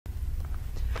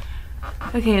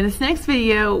Okay, in this next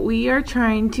video, we are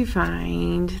trying to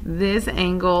find this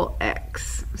angle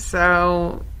X.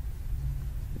 So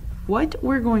what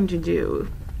we're going to do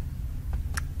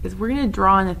is we're going to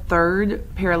draw in a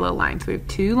third parallel line. So we have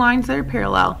two lines that are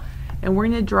parallel, and we're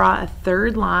going to draw a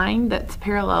third line that's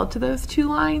parallel to those two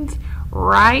lines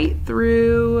right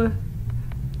through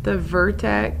the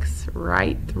vertex,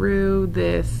 right through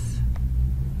this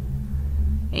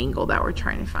angle that we're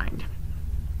trying to find.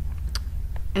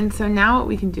 And so now what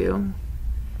we can do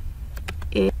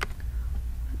is,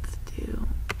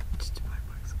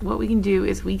 what we can do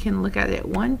is we can look at it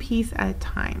one piece at a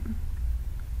time.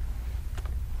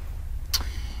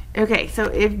 Okay, so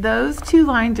if those two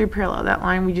lines are parallel, that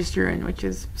line we just drew in, which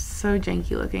is so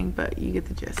janky looking, but you get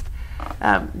the gist,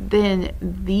 then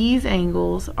these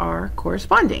angles are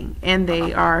corresponding and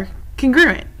they are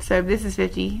congruent. So if this is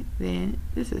 50, then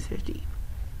this is 50.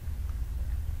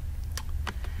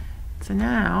 So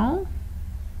now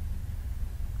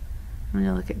I'm going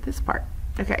to look at this part.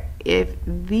 Okay, if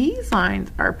these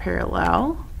lines are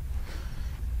parallel,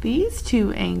 these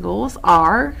two angles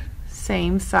are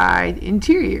same side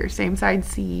interior, same side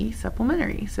C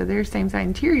supplementary. So they're same side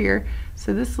interior.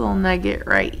 So this little nugget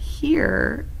right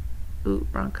here, ooh,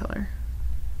 wrong color.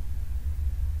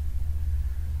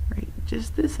 Right,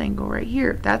 just this angle right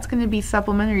here, that's going to be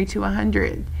supplementary to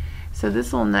 100. So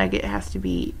this little nugget has to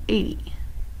be 80.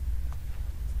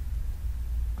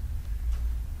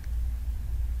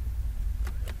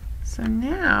 So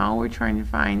now we're trying to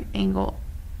find angle,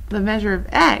 the measure of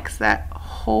X, that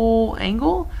whole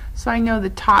angle. So I know the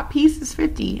top piece is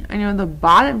 50. I know the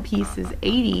bottom piece is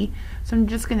 80. So I'm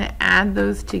just going to add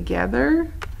those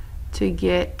together to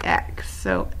get X.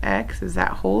 So X is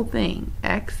that whole thing.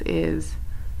 X is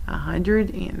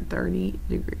 130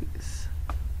 degrees.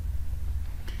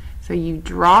 So you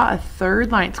draw a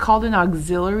third line. It's called an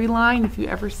auxiliary line. If you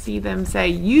ever see them say,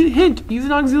 use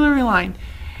an auxiliary line,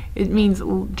 it means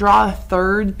draw a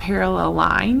third parallel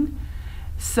line.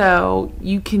 So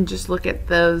you can just look at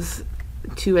those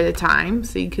two at a time.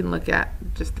 So you can look at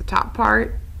just the top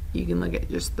part, you can look at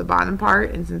just the bottom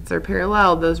part, and since they're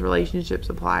parallel, those relationships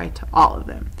apply to all of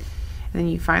them. And then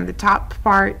you find the top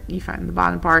part, you find the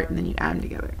bottom part, and then you add them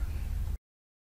together.